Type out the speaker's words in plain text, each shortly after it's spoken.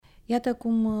Iată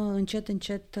cum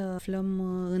încet aflăm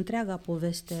întreaga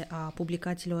poveste a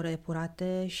publicațiilor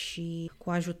epurate și cu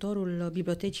ajutorul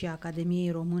Bibliotecii Academiei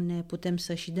Române putem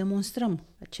să și demonstrăm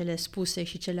cele spuse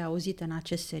și cele auzite în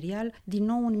acest serial. Din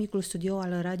nou în micul studio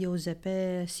al Radio UZP,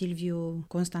 Silviu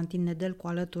Constantin Nedelcu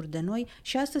alături de noi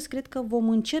și astăzi cred că vom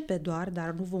începe doar,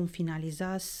 dar nu vom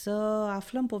finaliza, să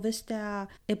aflăm povestea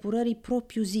epurării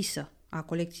propriu-zisă a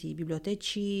colecției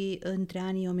bibliotecii între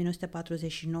anii 1949-1950,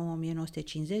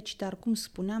 dar cum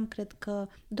spuneam, cred că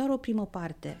doar o primă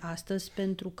parte astăzi,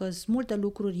 pentru că sunt multe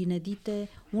lucruri inedite,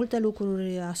 multe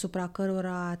lucruri asupra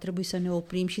cărora trebuie să ne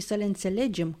oprim și să le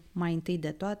înțelegem mai întâi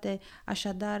de toate.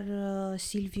 Așadar,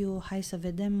 Silviu, hai să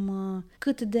vedem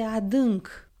cât de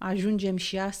adânc ajungem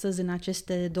și astăzi în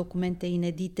aceste documente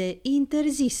inedite,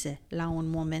 interzise la un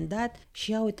moment dat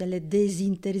și ia uite, le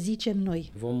dezinterzicem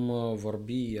noi. Vom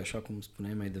vorbi, așa cum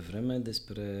spuneai mai devreme,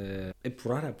 despre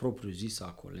epurarea propriu-zisă a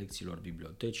colecțiilor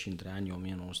bibliotecii între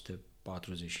anii 1949-1950.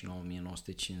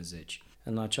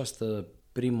 În această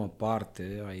primă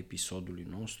parte a episodului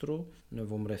nostru ne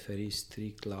vom referi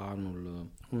strict la anul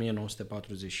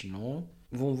 1949.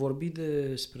 Vom vorbi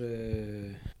despre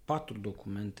 4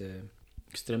 documente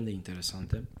extrem de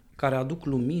interesante, care aduc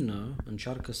lumină,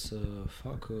 încearcă să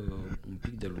facă un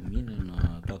pic de lumină în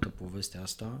toată povestea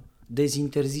asta.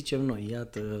 Dezinterzicem noi,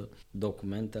 iată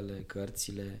documentele,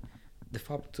 cărțile, de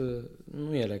fapt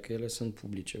nu ele, că ele sunt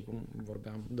publice, cum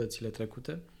vorbeam dățile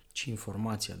trecute, ci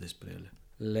informația despre ele.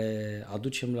 Le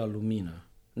aducem la lumină.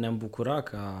 Ne-am bucurat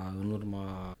ca în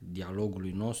urma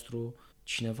dialogului nostru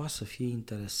cineva să fie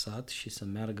interesat și să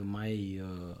meargă mai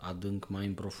adânc, mai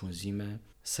în profunzime,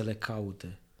 să le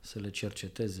caute, să le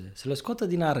cerceteze, să le scoată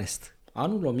din arest.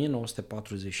 Anul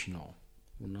 1949,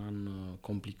 un an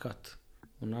complicat,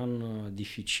 un an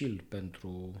dificil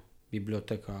pentru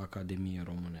Biblioteca Academiei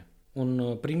Române.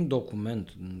 Un prim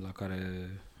document la care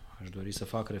aș dori să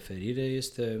fac referire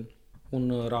este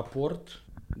un raport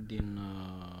din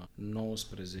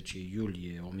 19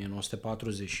 iulie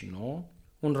 1949,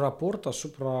 un raport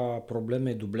asupra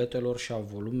problemei dubletelor și a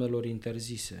volumelor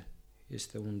interzise.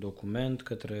 Este un document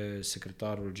către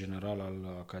secretarul general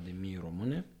al Academiei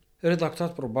Române,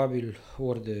 redactat probabil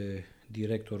ori de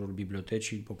directorul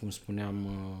bibliotecii, după cum spuneam,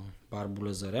 Barbu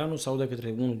Lăzăreanu, sau de către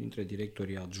unul dintre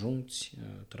directorii adjuncți,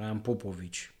 Traian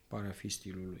Popovici, pare a fi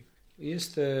stilul lui.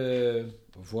 Este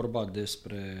vorba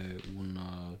despre un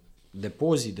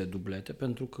depozit de dublete,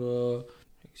 pentru că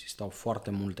existau foarte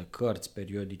multe cărți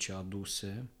periodice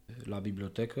aduse la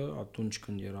bibliotecă atunci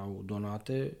când erau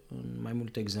donate în mai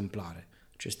multe exemplare.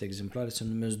 Aceste exemplare se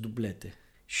numesc dublete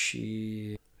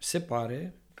și se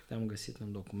pare, câte am găsit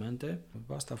în documente,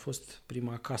 asta a fost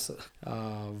prima casă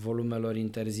a volumelor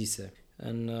interzise.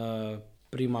 În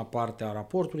prima parte a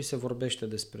raportului se vorbește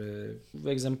despre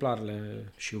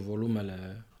exemplarele și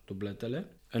volumele dubletele.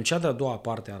 În cea de-a doua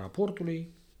parte a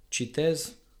raportului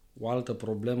citez: o altă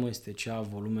problemă este cea a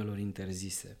volumelor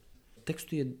interzise.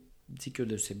 Textul e, zic eu,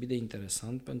 deosebit de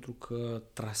interesant pentru că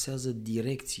trasează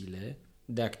direcțiile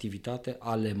de activitate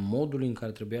ale modului în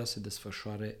care trebuia să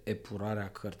desfășoare epurarea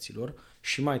cărților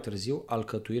și mai târziu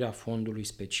alcătuirea fondului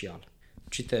special.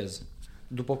 Citez: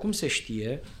 după cum se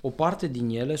știe, o parte din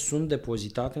ele sunt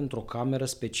depozitate într-o cameră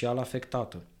special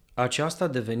afectată. Aceasta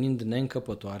devenind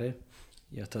neîncăpătoare,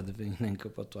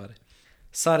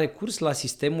 s-a recurs la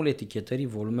sistemul etichetării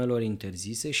volumelor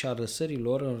interzise și a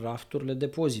răsărilor în rafturile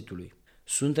depozitului.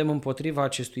 Suntem împotriva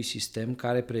acestui sistem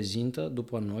care prezintă,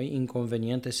 după noi,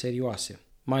 inconveniente serioase.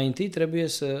 Mai întâi trebuie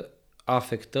să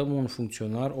afectăm un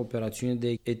funcționar operațiune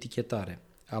de etichetare.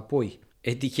 Apoi,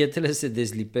 etichetele se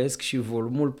dezlipesc și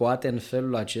volumul poate în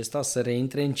felul acesta să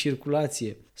reintre în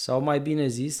circulație, sau mai bine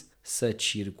zis, să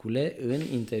circule în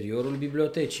interiorul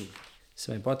bibliotecii.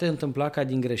 Se mai poate întâmpla ca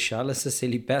din greșeală să se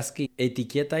lipească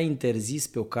eticheta interzis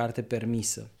pe o carte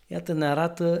permisă. Iată, ne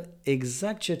arată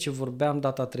exact ceea ce vorbeam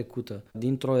data trecută.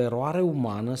 Dintr-o eroare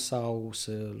umană sau,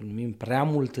 să numim, prea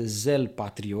mult zel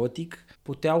patriotic,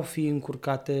 puteau fi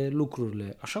încurcate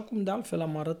lucrurile, așa cum de altfel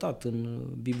am arătat în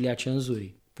Biblia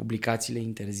Cenzurii. Publicațiile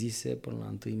interzise până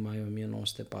la 1 mai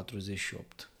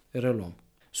 1948. Reluăm.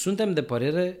 Suntem de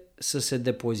părere să se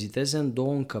depoziteze în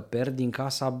 2 încăperi din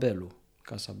Casa Belu.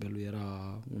 Casa Belu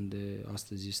era unde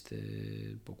astăzi este,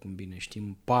 după cum bine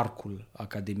știm, parcul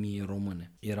Academiei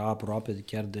Române. Era aproape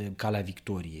chiar de Calea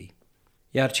Victoriei.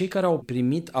 Iar cei care au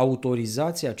primit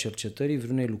autorizația cercetării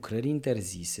vreunei lucrări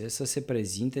interzise să se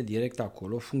prezinte direct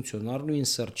acolo funcționarului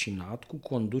însărcinat cu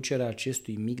conducerea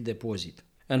acestui mic depozit.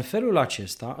 În felul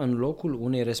acesta, în locul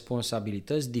unei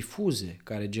responsabilități difuze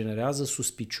care generează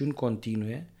suspiciuni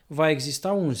continue, va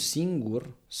exista un singur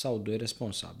sau doi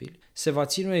responsabili, se va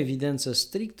ține o evidență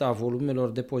strictă a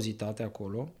volumelor depozitate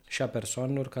acolo și a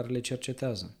persoanelor care le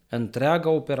cercetează. Întreaga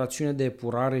operațiune de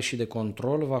epurare și de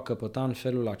control va căpăta în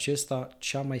felul acesta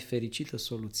cea mai fericită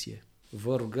soluție.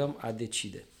 Vă rugăm a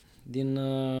decide. Din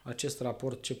acest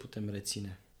raport ce putem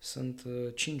reține? Sunt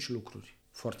 5 lucruri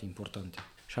foarte importante.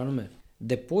 Și anume,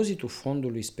 depozitul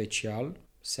fondului special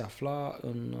se afla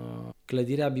în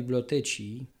clădirea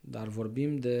bibliotecii, dar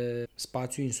vorbim de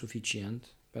spațiu insuficient,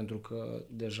 pentru că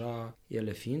deja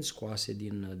ele fiind scoase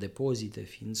din depozite,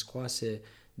 fiind scoase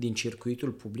din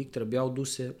circuitul public, trebuiau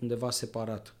duse undeva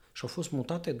separat. Și au fost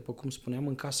mutate, după cum spuneam,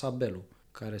 în Casa Belu,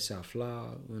 care se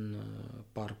afla în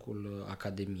parcul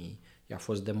Academiei. Ea a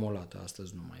fost demolată,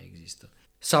 astăzi nu mai există.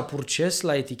 S-a proces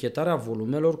la etichetarea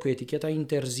volumelor cu eticheta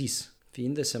interzis,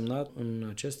 fiind desemnat în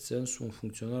acest sens un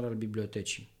funcționar al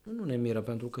bibliotecii. Nu ne miră,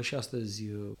 pentru că și astăzi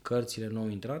cărțile nou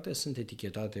intrate sunt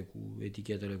etichetate cu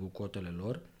etichetele cu cotele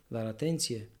lor, dar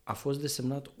atenție, a fost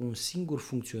desemnat un singur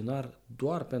funcționar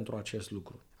doar pentru acest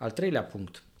lucru. Al treilea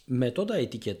punct. Metoda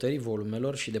etichetării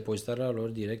volumelor și depozitarea lor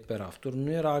direct pe rafturi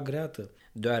nu era agreată,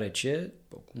 deoarece,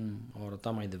 cum au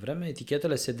arătat mai devreme,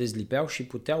 etichetele se dezlipeau și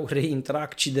puteau reintra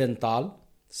accidental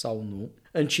sau nu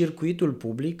în circuitul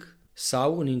public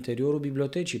sau în interiorul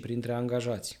bibliotecii printre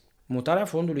angajați. Mutarea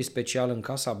fondului special în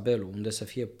Casa Belu, unde să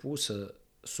fie pusă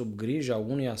sub grija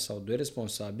unuia sau doi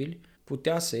responsabili,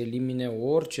 putea să elimine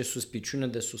orice suspiciune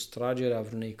de sustragere a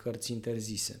vreunei cărți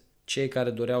interzise. Cei care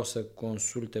doreau să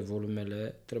consulte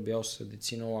volumele trebuiau să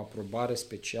dețină o aprobare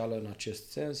specială în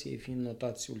acest sens, ei fiind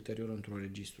notați ulterior într-un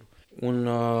registru. Un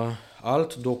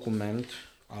alt document,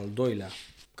 al doilea,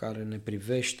 care ne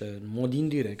privește în mod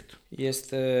indirect,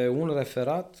 este un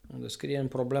referat unde scrie în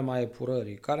problema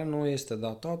epurării, care nu este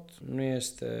datat, nu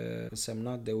este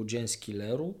semnat de Eugen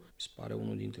Schileru, se pare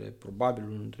probabil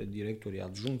unul dintre directorii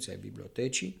adjuncți ai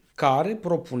bibliotecii, care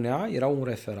propunea, era un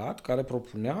referat, care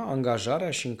propunea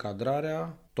angajarea și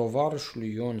încadrarea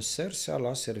tovarășului Ion Sersea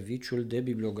la serviciul de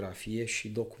bibliografie și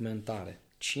documentare.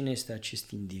 Cine este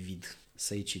acest individ?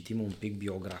 Să-i citim un pic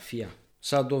biografia.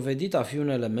 S-a dovedit a fi un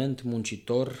element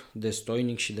muncitor,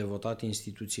 destoinic și devotat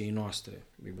instituției noastre,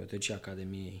 Bibliotecii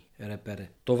Academiei, RPR.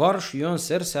 Tovarășul Ion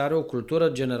Sersea are o cultură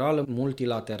generală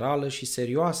multilaterală și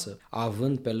serioasă,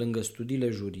 având pe lângă studiile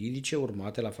juridice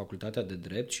urmate la Facultatea de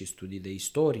Drept și studii de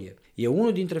istorie. E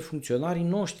unul dintre funcționarii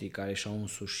noștri care și-au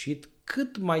însușit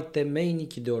cât mai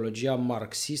temeinic ideologia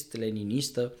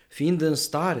marxist-leninistă, fiind în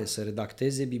stare să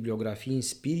redacteze bibliografii în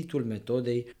spiritul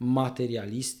metodei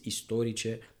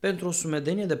materialist-istorice pentru o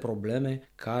sumedenie de probleme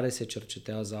care se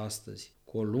cercetează astăzi.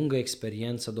 Cu o lungă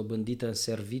experiență dobândită în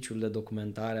serviciul de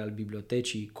documentare al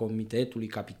Bibliotecii Comitetului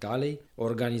Capitalei,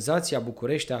 organizația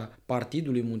bucurești a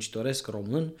Partidului Muncitoresc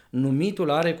Român, numitul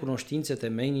are cunoștințe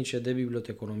temeinice de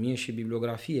biblioteconomie și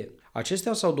bibliografie.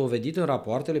 Acestea s-au dovedit în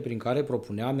rapoartele prin care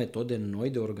propunea metode noi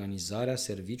de organizare a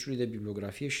serviciului de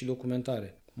bibliografie și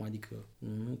documentare. Cum adică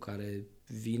unul care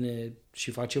vine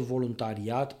și face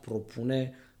voluntariat,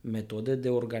 propune metode de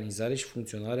organizare și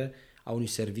funcționare a unui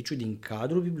serviciu din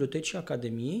cadrul Bibliotecii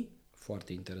Academiei?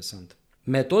 Foarte interesant.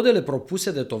 Metodele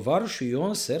propuse de tovarășul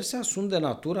Ion Sersea sunt de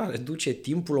natură a reduce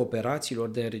timpul operațiilor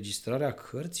de înregistrare a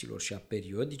cărților și a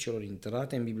periodicelor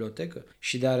intrate în bibliotecă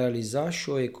și de a realiza și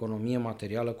o economie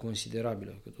materială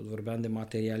considerabilă, că tot vorbeam de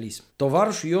materialism.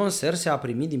 Tovarășul Ion Sersea a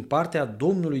primit din partea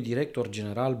domnului director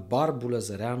general Barbu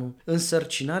Lăzăreanu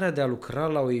însărcinarea de a lucra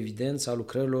la o evidență a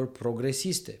lucrărilor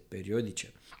progresiste,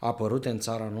 periodice, apărute în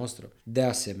țara noastră. De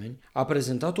asemenea, a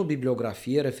prezentat o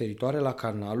bibliografie referitoare la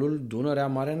canalul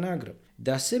Dunărea-Marea Neagră.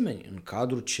 De asemenea, în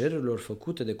cadrul cererilor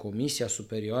făcute de Comisia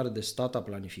Superioară de Stat a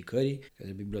Planificării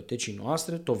de bibliotecii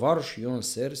noastre, tovarășul Ion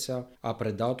Sersea a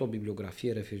predat o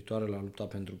bibliografie referitoare la lupta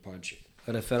pentru pace.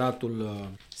 Referatul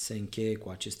se încheie cu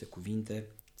aceste cuvinte.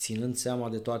 Ținând seama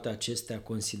de toate acestea,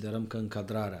 considerăm că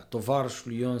încadrarea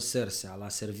tovarășului Ion Sersea la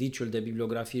serviciul de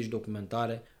bibliografie și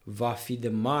documentare va fi de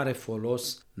mare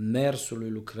folos mersului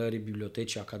lucrării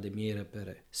Bibliotecii Academiei RPR.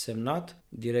 Semnat,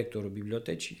 directorul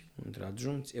bibliotecii, între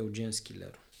adjuncți, Eugen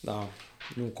Schileru. Da,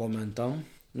 nu comentăm,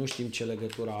 nu știm ce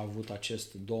legătură a avut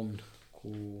acest domn cu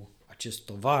acest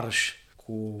tovarăș,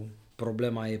 cu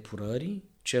problema epurării.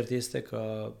 Cert este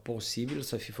că posibil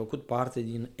să fi făcut parte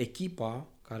din echipa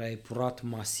care a epurat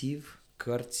masiv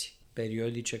cărți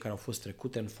periodice care au fost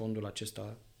trecute în fondul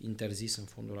acesta interzis, în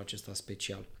fondul acesta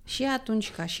special. Și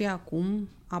atunci, ca și acum,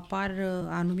 apar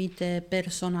anumite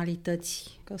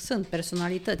personalități, că sunt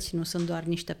personalități, nu sunt doar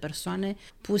niște persoane,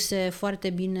 puse foarte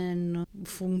bine în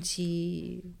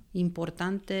funcții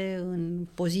importante, în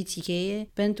poziții cheie,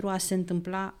 pentru a se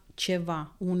întâmpla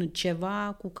un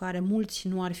ceva cu care mulți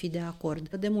nu ar fi de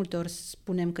acord. De multe ori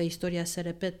spunem că istoria se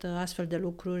repetă, astfel de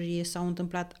lucruri s-au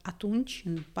întâmplat atunci,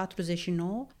 în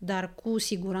 49, dar cu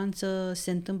siguranță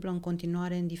se întâmplă în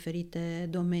continuare în diferite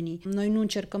domenii. Noi nu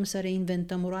încercăm să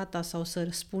reinventăm roata sau să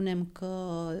spunem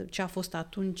că ce a fost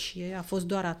atunci a fost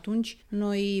doar atunci.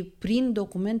 Noi, prin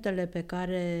documentele pe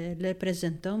care le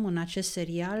prezentăm în acest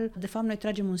serial, de fapt noi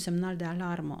tragem un semnal de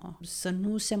alarmă, să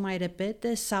nu se mai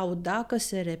repete sau dacă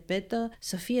se repetă,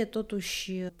 să fie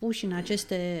totuși puși în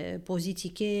aceste poziții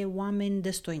cheie oameni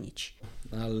destoinici.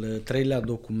 Al treilea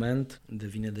document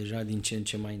devine deja din ce în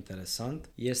ce mai interesant.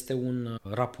 Este un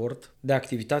raport de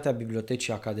activitatea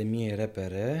Bibliotecii Academiei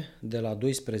RPR de la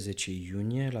 12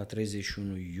 iunie la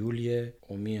 31 iulie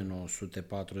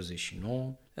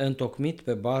 1949, întocmit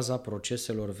pe baza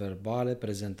proceselor verbale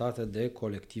prezentate de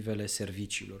colectivele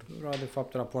serviciilor. Era de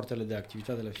fapt rapoartele de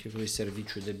activitate la fiecărui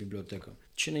serviciu de bibliotecă.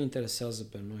 Ce ne interesează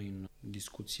pe noi în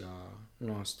discuția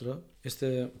noastră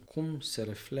este cum se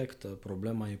reflectă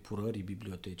problema epurării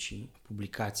bibliotecii,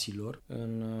 publicațiilor,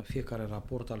 în fiecare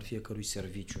raport al fiecărui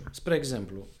serviciu. Spre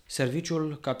exemplu,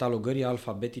 serviciul catalogării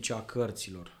alfabetice a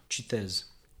cărților. Citez.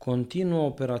 Continuă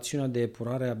operațiunea de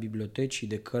epurare a bibliotecii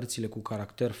de cărțile cu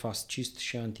caracter fascist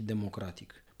și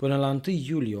antidemocratic. Până la 1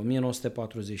 iulie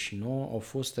 1949 au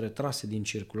fost retrase din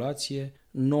circulație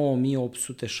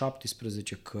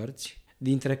 9817 cărți,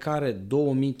 dintre care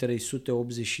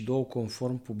 2382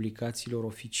 conform publicațiilor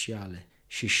oficiale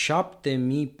și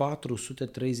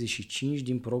 7435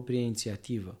 din proprie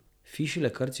inițiativă. Fișele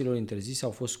cărților interzise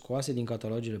au fost scoase din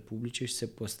catalogele publice și se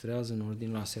păstrează în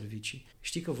ordine la servicii.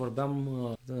 Știi că vorbeam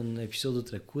în episodul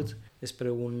trecut despre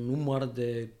un număr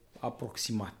de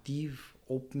aproximativ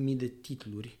 8.000 de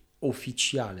titluri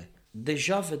oficiale.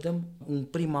 Deja vedem un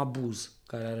prim abuz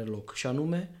care are loc și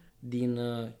anume din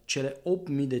cele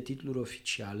 8.000 de titluri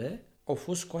oficiale au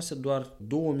fost scoase doar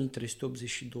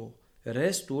 2382.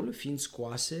 Restul fiind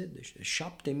scoase, deci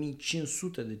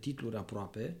 7500 de titluri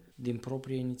aproape, din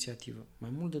proprie inițiativă. Mai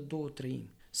mult de 2/3.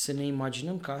 Să ne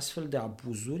imaginăm că astfel de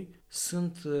abuzuri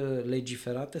sunt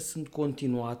legiferate, sunt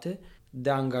continuate de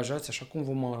angajați, așa cum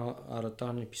vom arăta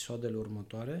în episoadele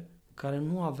următoare, care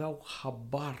nu aveau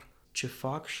habar ce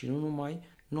fac și nu numai,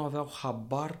 nu aveau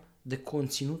habar de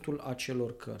conținutul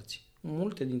acelor cărți.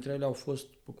 Multe dintre ele au fost,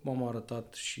 cum am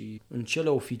arătat și în cele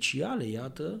oficiale,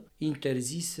 iată,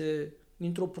 interzise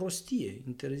dintr-o prostie,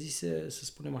 interzise, să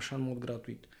spunem așa, în mod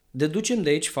gratuit. Deducem de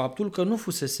aici faptul că nu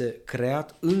fusese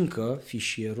creat încă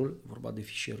fișierul, vorba de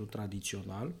fișierul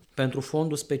tradițional, pentru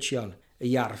fondul special,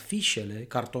 iar fișele,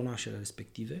 cartonașele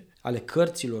respective, ale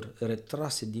cărților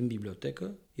retrase din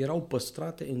bibliotecă, erau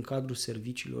păstrate în cadrul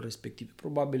serviciilor respective,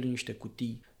 probabil în niște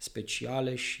cutii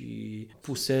speciale și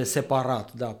puse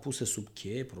separat, puse sub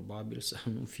cheie, probabil să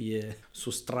nu fie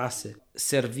sustrase.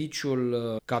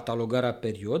 Serviciul catalogarea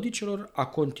periodicelor a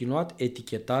continuat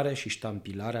etichetarea și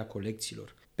ștampilarea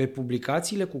colecțiilor. Pe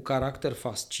publicațiile cu caracter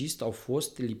fascist au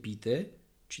fost lipite,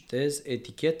 citez,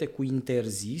 etichete cu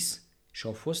interzis și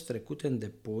au fost trecute în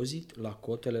depozit la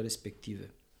cotele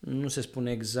respective. Nu se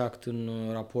spune exact în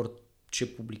raport ce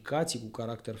publicații cu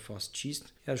caracter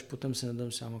fascist, iar și putem să ne dăm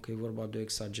seama că e vorba de o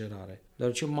exagerare.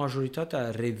 Deoarece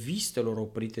majoritatea revistelor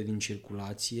oprite din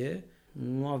circulație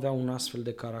nu aveau un astfel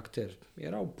de caracter.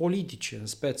 Erau politice, în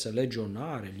speță,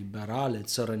 legionare, liberale,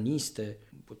 țărăniste,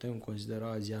 putem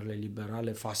considera ziarele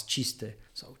liberale fasciste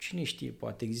sau cine știe,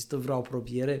 poate există vreo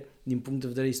apropiere din punct de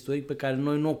vedere istoric pe care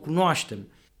noi nu o cunoaștem.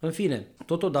 În fine,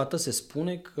 totodată se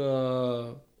spune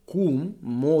că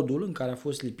modul în care a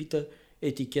fost lipită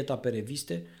eticheta pe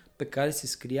reviste pe care se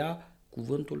scria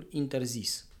cuvântul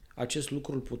interzis. Acest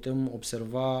lucru îl putem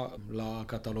observa la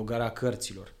catalogarea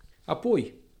cărților.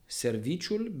 Apoi,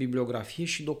 serviciul bibliografie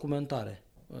și documentare.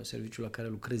 Serviciul la care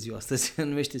lucrez eu astăzi se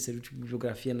numește Serviciul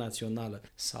Bibliografie Națională.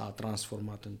 S-a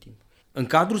transformat în timp. În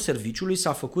cadrul serviciului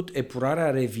s-a făcut epurarea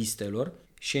revistelor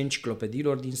și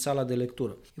enciclopediilor din sala de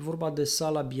lectură. E vorba de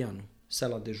sala Bianu,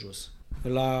 sala de jos.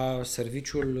 La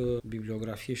Serviciul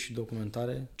Bibliografie și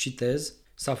Documentare, citez,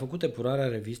 s-a făcut epurarea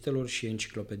revistelor și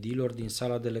enciclopediilor din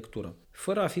sala de lectură,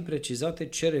 fără a fi precizate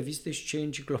ce reviste și ce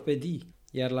enciclopedii,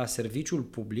 iar la serviciul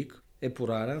public,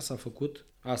 epurarea s-a făcut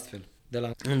astfel. De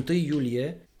la 1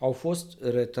 iulie au fost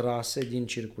retrase din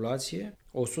circulație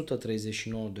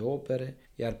 139 de opere,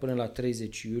 iar până la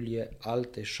 30 iulie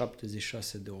alte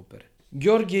 76 de opere.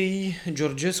 Gheorghe I.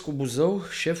 Georgescu Buzău,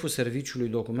 șeful Serviciului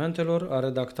Documentelor, a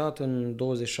redactat în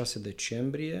 26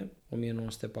 decembrie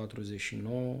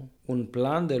 1949 un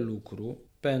plan de lucru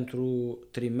pentru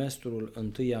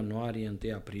trimestrul 1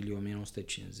 ianuarie-1 aprilie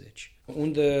 1950,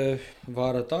 unde va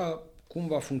arăta cum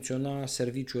va funcționa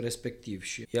serviciul respectiv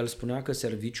și el spunea că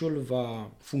serviciul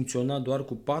va funcționa doar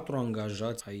cu 4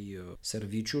 angajați ai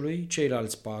serviciului,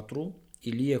 ceilalți 4,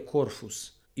 Ilie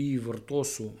Corfus, I.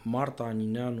 Vârtosu, Marta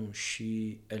Anineanu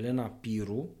și Elena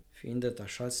Piru, fiind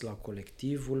detașați la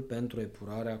colectivul pentru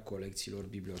epurarea colecțiilor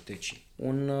bibliotecii.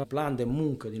 Un plan de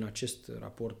muncă din acest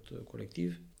raport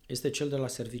colectiv este cel de la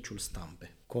Serviciul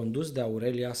Stampe, condus de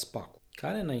Aurelia Spacu,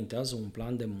 care înaintează un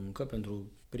plan de muncă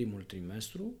pentru primul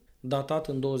trimestru, datat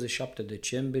în 27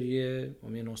 decembrie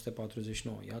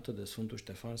 1949. Iată, de Sfântul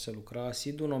Ștefan se lucra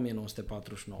asidu în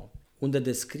 1949, unde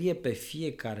descrie pe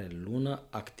fiecare lună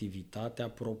activitatea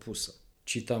propusă.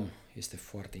 Cităm, este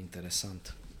foarte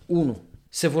interesant. 1.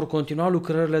 Se vor continua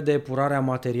lucrările de epurare a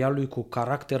materialului cu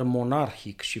caracter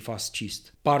monarhic și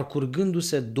fascist,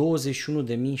 parcurgându-se 21.722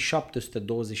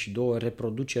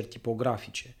 reproduceri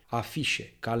tipografice,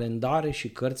 afișe, calendare și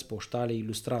cărți poștale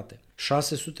ilustrate,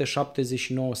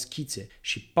 679 schițe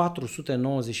și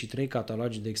 493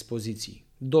 cataloge de expoziții.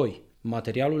 2.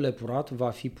 Materialul epurat va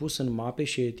fi pus în mape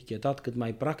și etichetat cât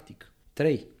mai practic.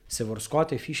 3. Se vor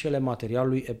scoate fișele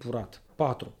materialului epurat.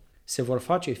 4. Se vor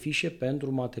face fișe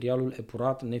pentru materialul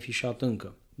epurat nefișat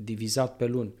încă, divizat pe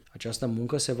luni. Această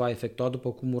muncă se va efectua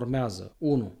după cum urmează.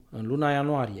 1. În luna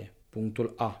ianuarie,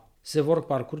 punctul A. Se vor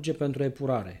parcurge pentru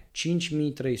epurare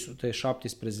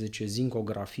 5317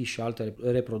 zincografii și alte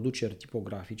reproduceri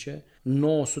tipografice,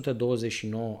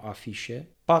 929 afișe,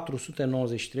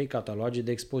 493 cataloage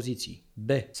de expoziții. B.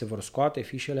 Se vor scoate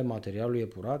fișele materialului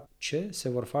epurat. C. Se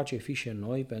vor face fișe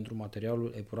noi pentru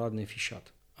materialul epurat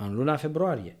nefișat. În luna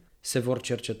februarie se vor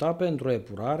cerceta pentru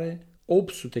epurare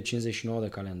 859 de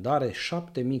calendare,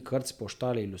 7000 cărți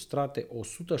poștale ilustrate,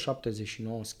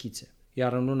 179 schițe.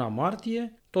 Iar în luna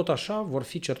martie, tot așa, vor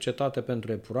fi cercetate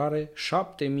pentru epurare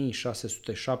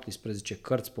 7617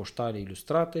 cărți poștale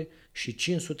ilustrate și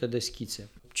 500 de schițe.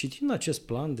 Citind acest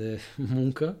plan de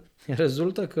muncă,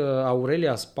 rezultă că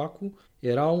Aurelia Spacu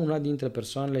era una dintre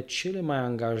persoanele cele mai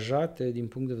angajate din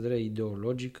punct de vedere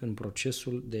ideologic în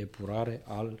procesul de epurare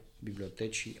al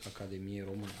Bibliotecii Academiei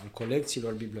Române, al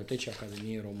colecțiilor Bibliotecii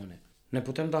Academiei Române. Ne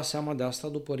putem da seama de asta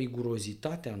după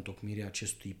rigurozitatea întocmirii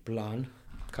acestui plan,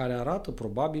 care arată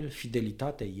probabil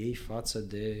fidelitatea ei față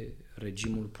de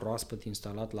regimul proaspăt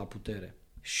instalat la putere.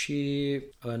 Și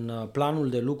în planul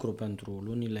de lucru pentru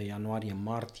lunile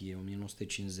ianuarie-martie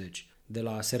 1950, de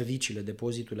la serviciile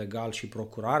depozitul legal și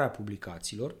procurarea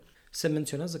publicațiilor, se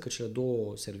menționează că cele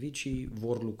două servicii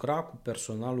vor lucra cu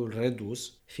personalul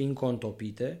redus, fiind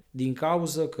contopite, din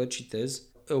cauză că, citez,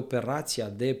 operația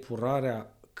de epurare a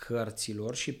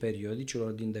cărților și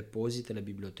periodicilor din depozitele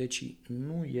bibliotecii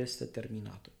nu este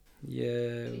terminată. E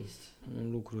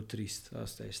un lucru trist,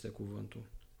 asta este cuvântul.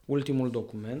 Ultimul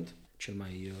document, cel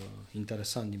mai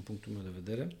interesant din punctul meu de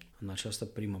vedere, în această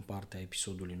primă parte a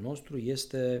episodului nostru,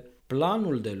 este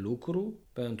planul de lucru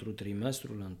pentru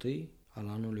trimestrul întâi al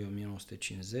anului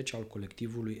 1950 al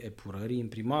colectivului epurării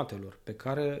imprimatelor, pe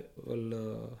care îl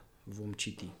vom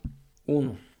citi.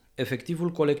 1.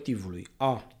 Efectivul colectivului.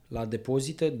 A. La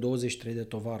depozite 23 de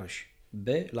tovarăși. B.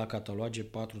 La cataloage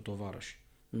 4 tovarăși.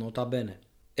 Nota bene.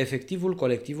 Efectivul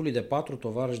colectivului de 4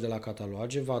 tovarăși de la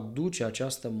cataloage va duce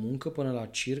această muncă până la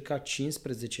circa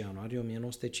 15 ianuarie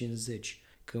 1950,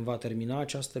 când va termina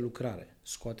această lucrare,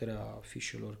 scoaterea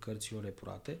fișelor cărților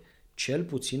epurate, cel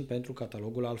puțin pentru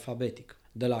catalogul alfabetic.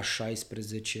 De la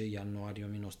 16 ianuarie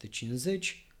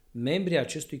 1950, membrii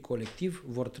acestui colectiv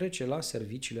vor trece la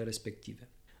serviciile respective.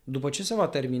 După ce se va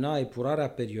termina epurarea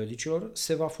periodicilor,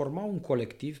 se va forma un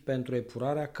colectiv pentru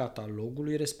epurarea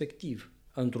catalogului respectiv,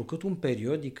 întrucât un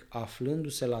periodic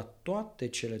aflându-se la toate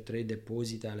cele 3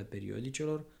 depozite ale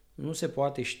periodicelor, nu se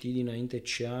poate ști dinainte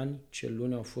ce ani, ce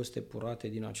luni au fost epurate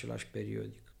din același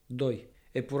periodic. 2.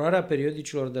 Epurarea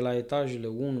periodicilor de la etajele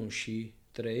 1 și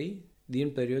 3 din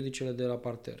periodicele de la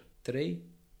parter. 3.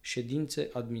 Ședințe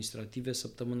administrative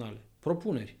săptămânale.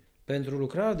 Propuneri. Pentru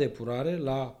lucrarea de epurare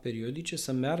la periodice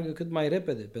să meargă cât mai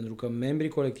repede, pentru că membrii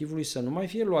colectivului să nu mai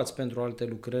fie luați pentru alte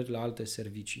lucrări la alte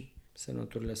servicii.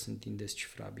 Semnăturile sunt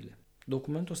indescifrabile.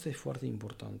 Documentul ăsta e foarte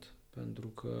important, pentru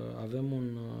că avem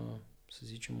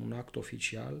un act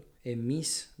oficial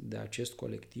emis de acest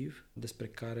colectiv, despre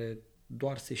care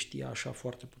doar se știa așa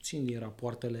foarte puțin din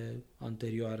rapoartele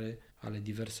anterioare ale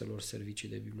diverselor servicii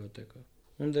de bibliotecă,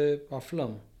 unde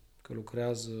aflăm că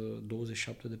lucrează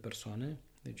 27 de persoane,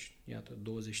 deci iată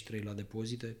 23 la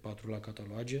depozite, 4 la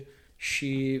cataloage,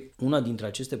 și una dintre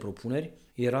aceste propuneri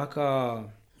era ca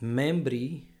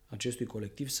membrii acestui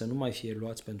colectiv să nu mai fie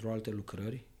luați pentru alte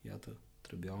lucrări, iată,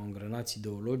 trebuiau îngrenați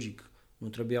ideologic, nu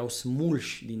trebuiau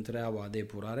smulși din treaba de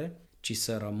epurare, ci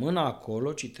să rămână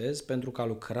acolo, citez, pentru ca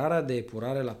lucrarea de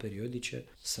epurare la periodice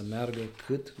să meargă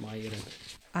cât mai repede.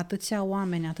 Atâția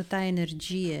oameni, atâta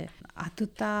energie,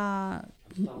 atâta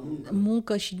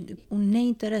muncă și un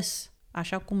neinteres.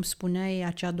 Așa cum spuneai,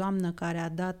 acea doamnă care a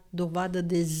dat dovadă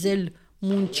de zel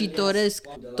muncitoresc,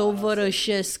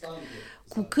 tovărășesc,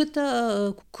 cu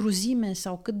câtă cruzime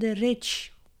sau cât de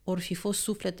reci or fi fost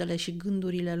sufletele și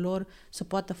gândurile lor să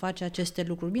poată face aceste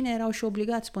lucruri. Bine, erau și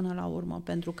obligați până la urmă,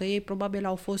 pentru că ei probabil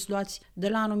au fost luați de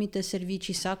la anumite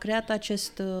servicii, s-a creat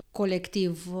acest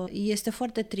colectiv. Este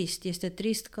foarte trist. Este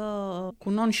trist că cu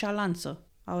nonșalanță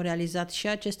au realizat și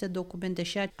aceste documente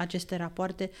și aceste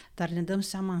rapoarte, dar ne dăm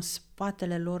seama în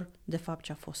spatele lor de fapt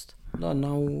ce a fost. Da,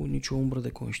 n-au nicio umbră de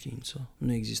conștiință.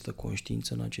 Nu există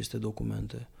conștiință în aceste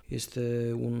documente.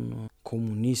 Este un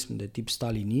comunism de tip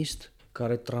stalinist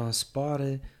care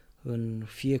transpare în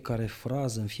fiecare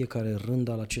frază, în fiecare rând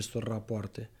al acestor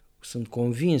rapoarte. Sunt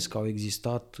convins că au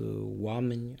existat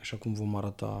oameni, așa cum vom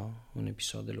arăta în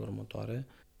episoadele următoare,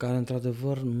 care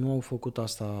într-adevăr nu au făcut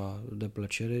asta de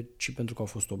plăcere, ci pentru că au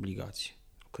fost obligați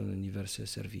în diverse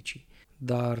servicii.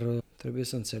 Dar trebuie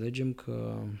să înțelegem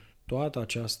că toată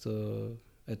această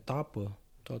etapă,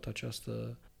 toată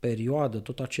această perioadă,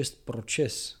 tot acest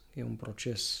proces, e un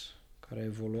proces care a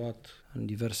evoluat în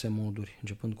diverse moduri,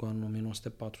 începând cu anul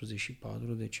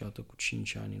 1944, deci iată cu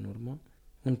 5 ani în urmă,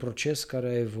 un proces care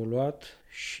a evoluat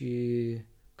și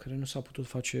care nu s-a putut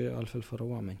face altfel fără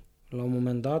oameni. La un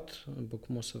moment dat, după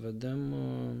cum o să vedem,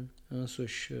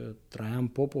 însuși Traian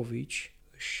Popovici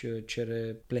își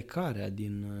cere plecarea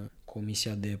din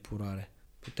Comisia de Epurare.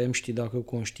 Putem ști dacă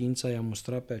conștiința i-a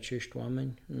mustrat pe acești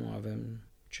oameni? Nu avem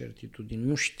certitudini,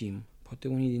 nu știm. Poate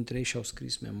unii dintre ei și-au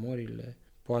scris memoriile,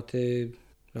 poate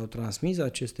le-au transmis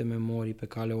aceste memorii pe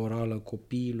cale orală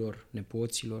copiilor,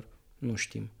 nepoților, nu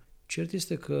știm. Cert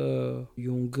este că e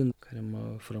un gând care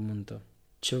mă frământă.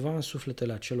 Ceva în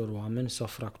sufletele acelor oameni s-a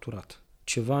fracturat.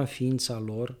 Ceva în ființa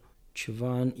lor,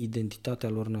 ceva în identitatea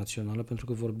lor națională, pentru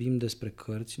că vorbim despre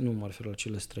cărți, nu mă refer la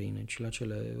cele străine, ci la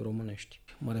cele românești.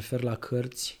 Mă refer la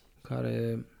cărți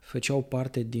care făceau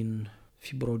parte din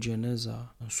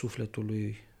fibrogeneza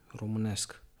sufletului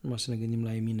românesc. Numai să ne gândim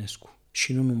la Eminescu.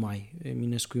 Și nu numai.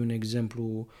 Eminescu e un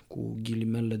exemplu cu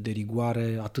ghilimele de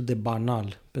rigoare atât de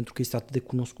banal, pentru că este atât de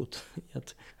cunoscut.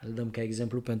 Iată, îl dăm ca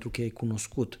exemplu pentru că e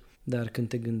cunoscut. Dar când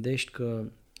te gândești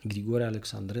că Grigore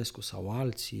Alexandrescu sau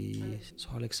alții,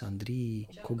 sau Alexandrii,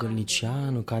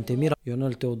 Cogălnicianu, Cantemir,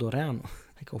 Ionel Teodoreanu,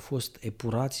 adică au fost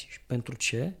epurați și pentru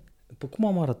ce? După cum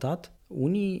am arătat,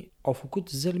 unii au făcut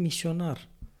zel misionar,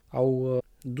 au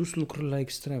dus lucrurile la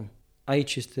extrem.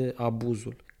 Aici este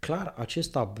abuzul. Clar,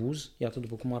 acest abuz, iată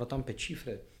după cum arătam pe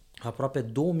cifre, aproape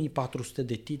 2400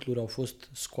 de titluri au fost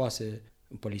scoase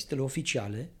pe listele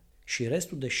oficiale și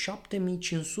restul de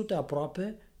 7500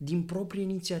 aproape din proprie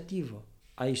inițiativă.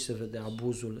 Aici se vede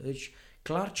abuzul. Deci,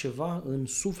 clar, ceva în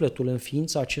sufletul, în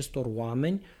ființa acestor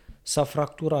oameni s-a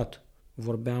fracturat.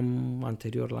 Vorbeam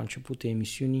anterior, la începutul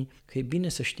emisiunii, că e bine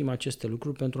să știm aceste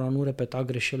lucruri pentru a nu repeta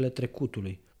greșelile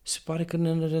trecutului. Se pare că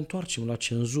ne reîntoarcem la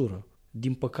cenzură.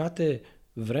 Din păcate,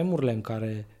 vremurile în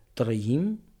care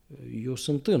trăim, eu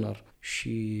sunt tânăr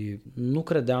și nu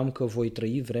credeam că voi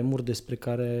trăi vremuri despre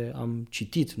care am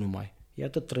citit numai.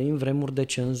 Iată, trăim vremuri de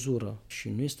cenzură și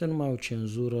nu este numai o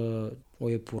cenzură, o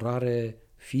epurare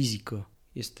fizică.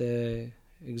 Este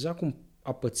exact cum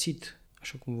a pățit,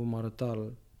 așa cum vom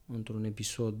arăta într-un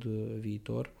episod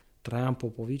viitor, Traian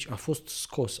Popovici a fost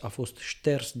scos, a fost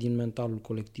șters din mentalul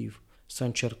colectiv. S-a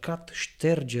încercat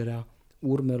ștergerea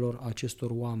urmelor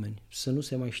acestor oameni, să nu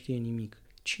se mai știe nimic.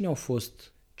 Cine au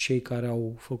fost cei care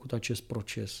au făcut acest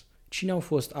proces? Cine au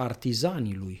fost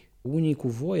artizanii lui? Unii cu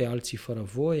voie, alții fără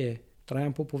voie?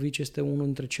 Traian Popovici este unul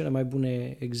dintre cele mai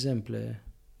bune exemple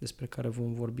despre care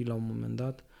vom vorbi la un moment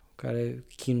dat, care,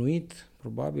 chinuit,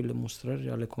 probabil, de mustrări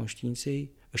ale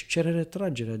conștiinței, își cere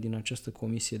retragerea din această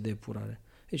comisie de epurare.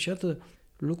 Deci, iată,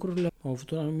 lucrurile au avut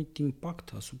un anumit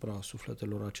impact asupra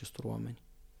sufletelor acestor oameni.